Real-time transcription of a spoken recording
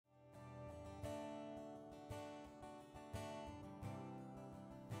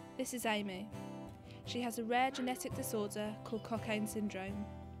This is Amy. She has a rare genetic disorder called Cockayne Syndrome.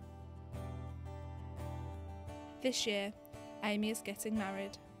 This year, Amy is getting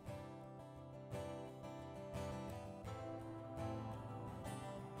married.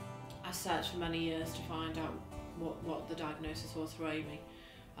 I searched for many years to find out what the diagnosis was for Amy.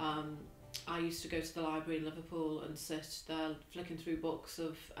 I used to go to the library in Liverpool and sit there flicking through books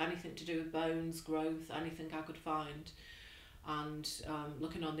of anything to do with bones, growth, anything I could find, and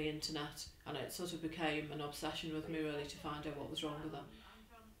looking on the internet, and it sort of became an obsession with me really to find out what was wrong with her.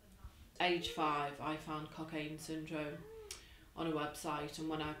 Age 5 I found Cockayne Syndrome on a website, and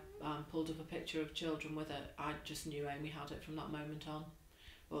when I pulled up a picture of children with it, I just knew Amy had it from that moment on.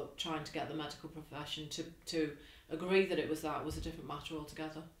 But trying to get the medical profession to agree that it was that was a different matter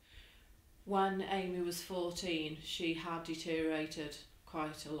altogether. When Amy was 14, she had deteriorated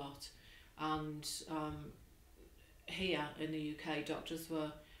quite a lot, and here in the UK, doctors were,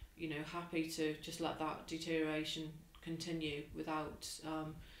 happy to just let that deterioration continue without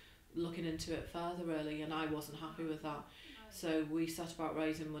looking into it further really, and I wasn't happy with that. So we set about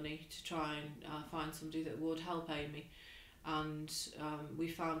raising money to try and find somebody that would help Amy. And we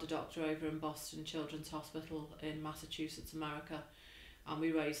found a doctor over in Boston Children's Hospital in Massachusetts, America, and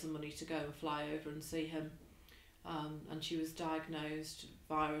we raised the money to go and fly over and see him. And she was diagnosed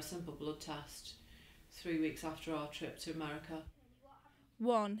via a simple blood test 3 weeks after our trip to America.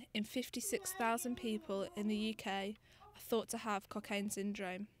 1 in 56,000 people in the UK are thought to have Cockayne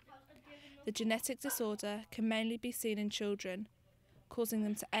Syndrome. The genetic disorder can mainly be seen in children, causing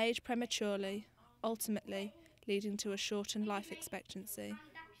them to age prematurely, ultimately leading to a shortened life expectancy.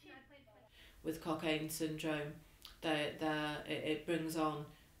 With Cockayne Syndrome, it brings on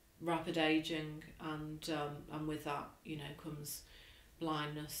rapid ageing, and with that, comes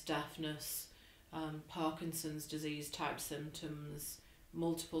blindness, deafness, Parkinson's disease type symptoms,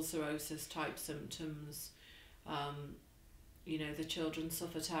 multiple sclerosis type symptoms. The children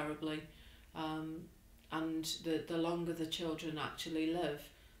suffer terribly, and the longer the children actually live,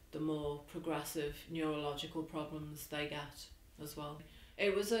 the more progressive neurological problems they get as well.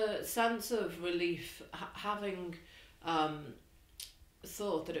 It was a sense of relief having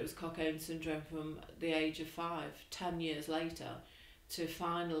thought that it was Cockayne Syndrome from the age of 5, 10 years later, to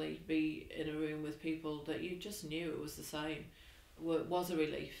finally be in a room with people that you just knew it was the same. It was a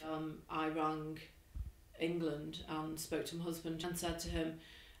relief. I rang England and spoke to my husband and said to him,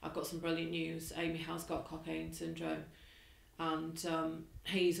 I've got some brilliant news, Amy has got Cockayne Syndrome. And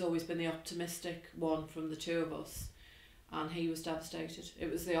he's always been the optimistic one from the two of us, and he was devastated.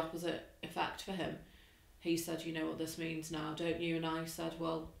 It was the opposite effect for him. He said, you know what this means now, don't you? And I said,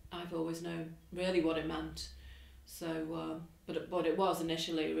 well, I've always known really what it meant. So, but it was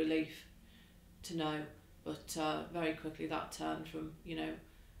initially a relief to know, but very quickly that turned from,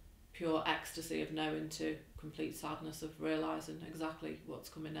 pure ecstasy of knowing to complete sadness of realising exactly what's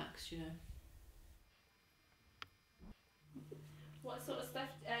coming next, What sort of stuff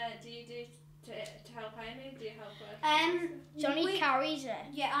do you do to help Amy? Do you help her? Johnny carries it.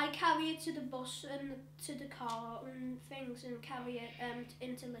 Yeah, I carry it to the bus and to the car and things, and carry it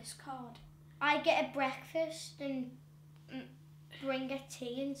into Liscard. I get a breakfast and bring a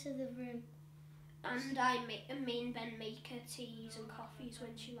tea into the room. And me and Ben make her teas and coffees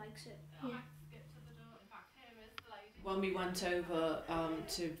when she likes it. Yeah. When we went over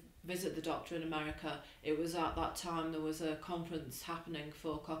to visit the doctor in America, it was at that time there was a conference happening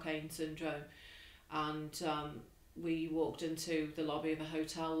for Cockayne Syndrome, and we walked into the lobby of a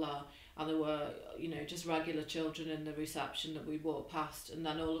hotel there, and there were just regular children in the reception that we walked past, and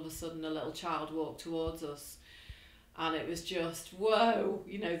then all of a sudden a little child walked towards us, and it was just whoa,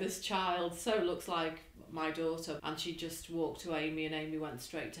 this child so looks like my daughter, and she just walked to Amy, and Amy went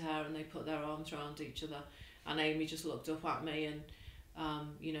straight to her, and they put their arms around each other, and Amy just looked up at me, and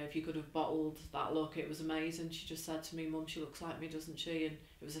if you could have bottled that look, it was amazing. She just said to me, Mum, she looks like me, doesn't she? And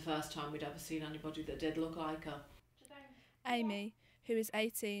it was the first time we'd ever seen anybody that did look like her. Amy, who is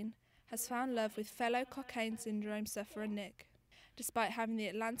 18, has found love with fellow Cockayne Syndrome sufferer Nick. Despite having the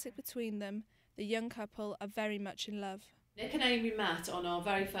Atlantic between them, the young couple are very much in love. Nick and Amy met on our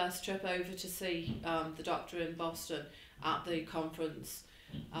very first trip over to see the doctor in Boston at the conference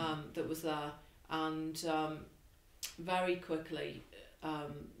that was there, and very quickly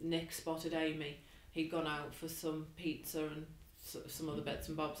Nick spotted Amy. He'd gone out for some pizza and some other bits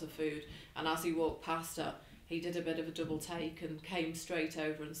and bobs of food, and as he walked past her, he did a bit of a double take and came straight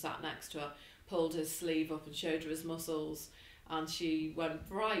over and sat next to her, pulled his sleeve up and showed her his muscles, and she went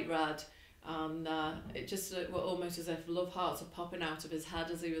bright red, and it just was almost as if love hearts are popping out of his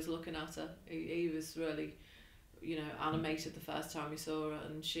head as he was looking at her. He was really you know, animated the first time we saw her,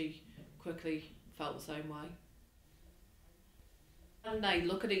 and she quickly felt the same way. And they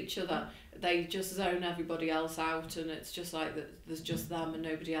look at each other, they just zone everybody else out, and it's just like that there's just them and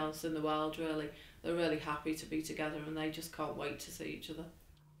nobody else in the world really. They're really happy to be together and they just can't wait to see each other.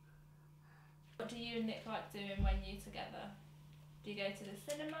 What do you and Nick like doing when you're together? Do you go to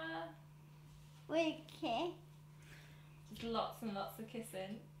the cinema? We kiss. Just lots and lots of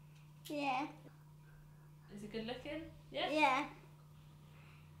kissing. Yeah. Is he good looking? Yeah? Yeah.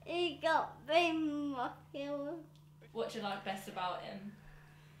 He got big muscles. What do you like best about him?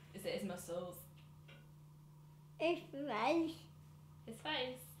 Is it his muscles? His face. His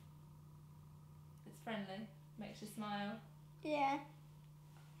face? It's friendly. Makes you smile. Yeah.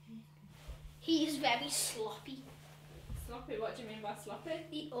 He is very sloppy. Sloppy? What do you mean by sloppy?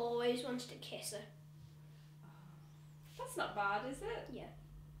 He always wants to kiss her. That's not bad, is it? Yeah.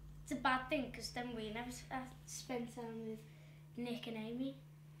 It's a bad thing because then we never spend time with Nick and Amy.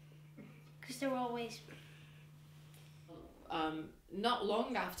 Because they're always... Not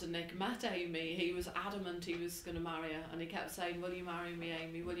long after Nick met Amy, he was adamant he was going to marry her, and he kept saying, "Will you marry me,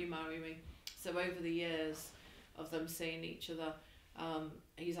 Amy? Will you marry me?" So over the years of them seeing each other,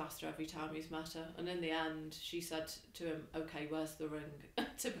 he's asked her every time he's met her, and in the end she said to him, "Okay, where's the ring?"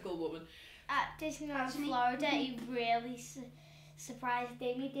 Typical woman. At Disneyland Florida, he really surprised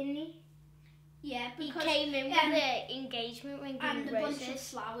Amy, didn't he? Yeah, He because came in with the engagement ring and a roses. bunch of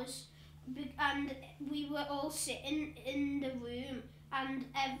flowers. And we were all sitting in the room, and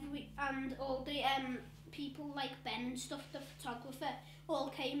all the people like Ben and stuff, the photographer, all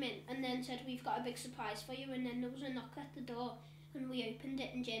came in and then said, "We've got a big surprise for you." And then there was a knock at the door, and we opened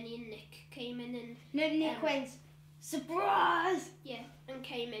it, and Jenny and Nick came in, and Nick went, "Surprise!" yeah, and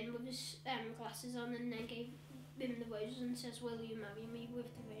came in with his glasses on, and then gave him the roses and says, "Will you marry me?" with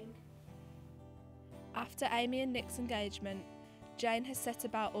the ring. After Amy and Nick's engagement, Jane has set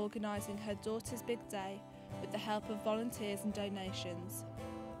about organising her daughter's big day with the help of volunteers and donations.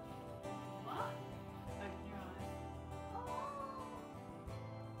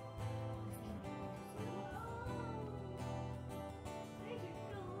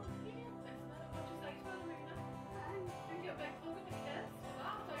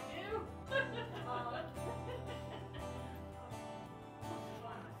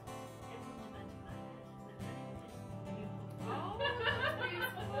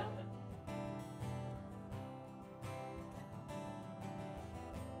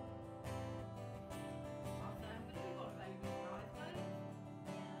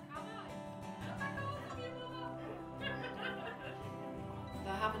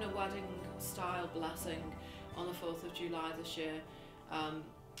 Having a wedding style blessing on the 4th of July this year.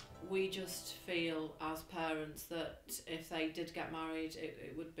 We just feel as parents that if they did get married,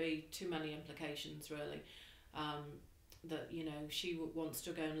 it would be too many implications really. That, you know, she wants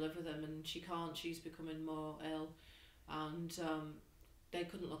to go and live with him and she can't, she's becoming more ill, and they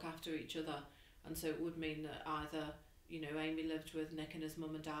couldn't look after each other, and so it would mean that either, you know, Amy lived with Nick and his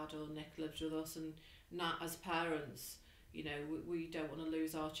mum and dad, or Nick lived with us, and not as parents, you know, we don't want to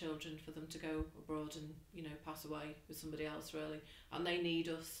lose our children for them to go abroad and, you know, pass away with somebody else really, and they need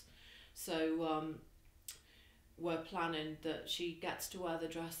us. So we're planning that she gets to wear the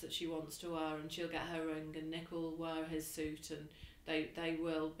dress that she wants to wear, and she'll get her ring, and Nick will wear his suit, and they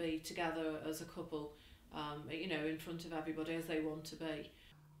will be together as a couple, you know, in front of everybody as they want to be.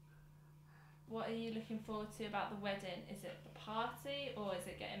 What are you looking forward to about the wedding? Is it the party or is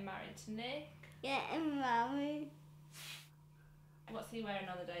it getting married to Nick? Getting married. What's he wearing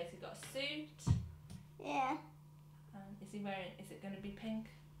on the day? Has he got a suit? Yeah. Is it going to be pink?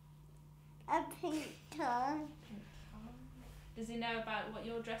 A pink top. Pink top. Does he know about what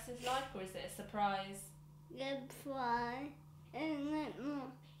your dress is like, or is it a surprise? Good fly.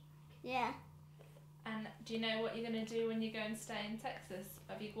 Yeah. And do you know what you're going to do when you go and stay in Texas?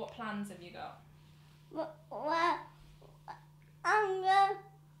 What plans have you got? Well, I'm going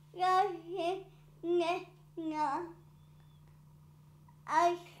to go here now.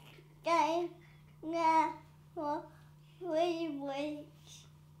 I stay there for 3 weeks.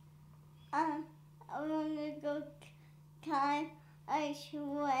 I want to go time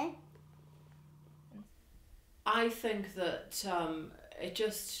away. I think that it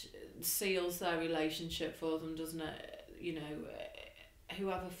just seals their relationship for them, doesn't it? You know,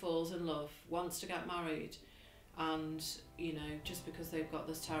 whoever falls in love wants to get married, and, you know, just because they've got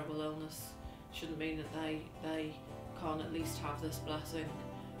this terrible illness shouldn't mean that they can't at least have this blessing.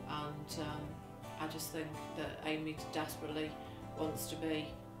 And I just think that Amy desperately wants to be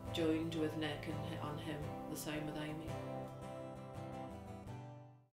joined with Nick, and him the same with Amy.